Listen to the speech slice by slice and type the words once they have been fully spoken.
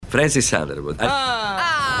Francis Underwood.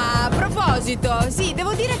 A proposito, sì,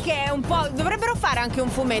 devo dire che è un po'. Dovrebbero fare anche un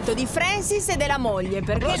fumetto di Francis e della moglie,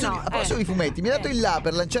 perché no? A proposito di fumetti, mi ha dato il là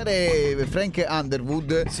per lanciare Frank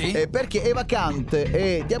Underwood, perché Eva Kant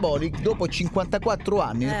e Diabolic dopo 54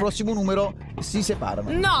 anni nel prossimo numero si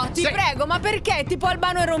separano. No, ti prego, ma perché? Tipo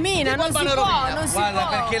Albano e Romina, non si può. Guarda,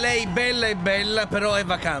 perché lei è bella, però è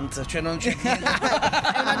vacanza, cioè non c'è niente.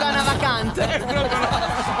 È una donna vacante.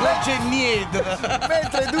 Non c'è niente.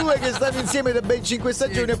 Mentre due che stanno insieme da ben 5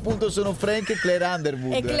 stagioni appunto sono Frank e Claire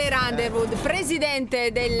Underwood. E Claire Underwood,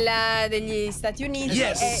 presidente degli Stati Uniti,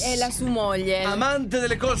 e la sua moglie. Amante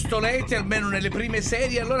delle costolette, almeno nelle prime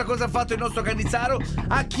serie. Allora cosa ha fatto il nostro Cannizzaro?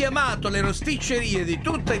 Ha chiamato le rosticcerie di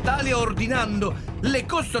tutta Italia ordinando le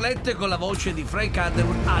costolette con la voce di Frank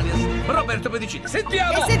Underwood alias Roberto Pedicini.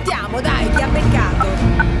 Sentiamo! E sentiamo, dai, ti ha beccato.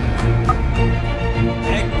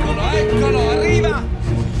 Eccolo, arriva!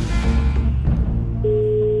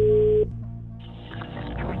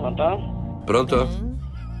 Pronto?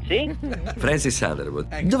 Sì? Francis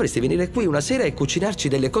Underwood. Dovresti venire qui una sera e cucinarci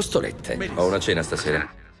delle costolette. Ho una cena stasera.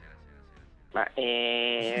 Ma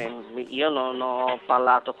io non ho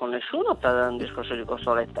parlato con nessuno per un discorso di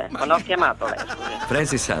costolette. Quando ho chiamato lei, scusi.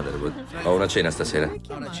 Francis Underwood. Ho una cena stasera.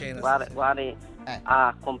 Guardi,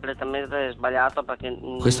 ha completamente sbagliato perché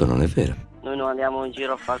Questo non è vero. noi non andiamo in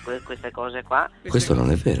giro a fare queste cose qua. Questo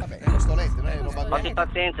non è vero. Fatti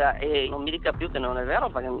pazienza e non mi dica più che non è vero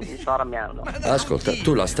perché mi sto arrabbiando. Ascolta,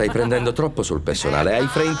 tu la stai prendendo troppo sul personale. Hai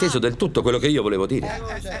frainteso del tutto quello che io volevo dire.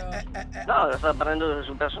 No, lo sto prendendo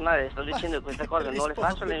sul personale, sto dicendo che queste cose non le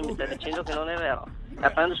faccio, lei mi sta dicendo che non è vero. La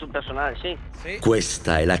prendo sul personale, sì.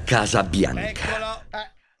 Questa è la Casa Bianca.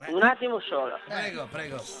 Un attimo solo.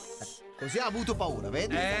 Prego. Così ha avuto paura,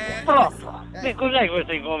 vedi? Troppo. Che cos'è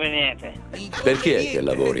questo inconveniente? Per chi è che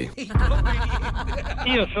lavori?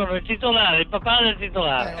 Io sono il titolare, il papà del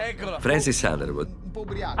titolare. Francis Underwood. Un po'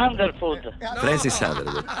 ubriaco. Underfood. Francis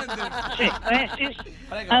Underwood. Sì, Francis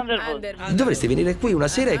Underfood. Dovresti venire qui una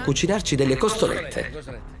sera e cucinarci delle costolette.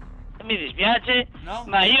 Mi dispiace,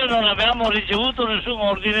 ma io non abbiamo ricevuto nessun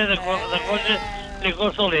ordine da le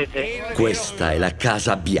costolette. Questa è la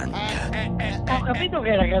Casa Bianca. Ho capito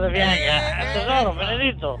che è la Casa Bianca, tesoro,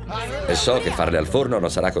 Benedetto. E so che farle al forno non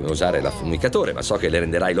sarà come usare l'affumicatore, ma so che le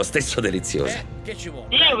renderai lo stesso deliziose. Che ci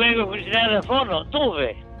vuole? Io vengo a cucinare al forno,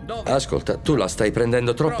 dove? Ascolta, tu la stai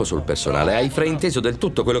prendendo troppo sul personale. Hai frainteso del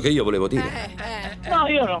tutto quello che io volevo dire. No,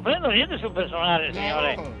 io non prendo niente sul personale,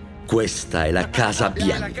 signore. Questa è la Casa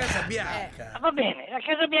Bianca. Va bene, la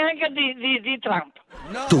Casa Bianca di Trump.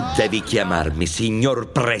 Tu devi chiamarmi signor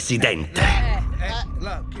Presidente.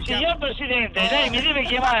 Signor Presidente, lei mi deve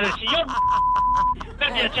chiamare signor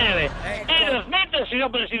per piacere. E smetta, signor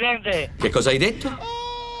Presidente. Che cosa hai detto?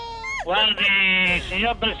 Guardi,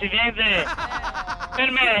 signor Presidente, per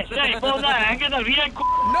me, sai, può andare anche da via il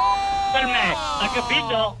per me, ha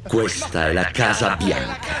capito? Questa è la Casa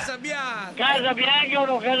Bianca. Casa Bianca o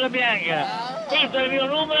non Casa Bianca? Questo è il mio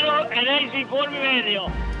numero e lei si informi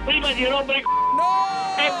meglio. Prima di rompere il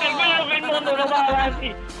È per quello che il mondo non va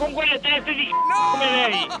avanti con quelle teste di come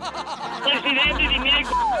lei. Presidente di miei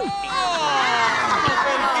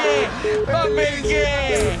Ma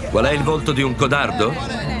perché? Qual è il volto di un codardo?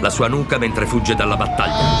 La sua nuca mentre fugge dalla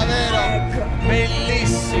battaglia.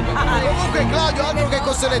 Bellissimo. Comunque Claudio, altro che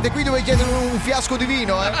costolette, qui dovevi chiedere un fiasco di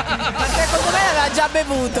vino, Ma secondo me l'aveva già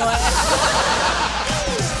bevuto,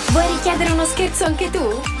 Vuoi richiedere uno scherzo anche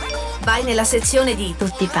tu? Vai nella sezione di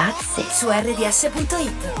Tutti pazzi su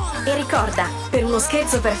rds.it e ricorda, per uno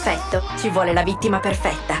scherzo perfetto ci vuole la vittima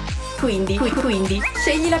perfetta. Quindi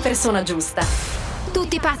scegli la persona giusta.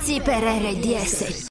 Tutti pazzi per RDS.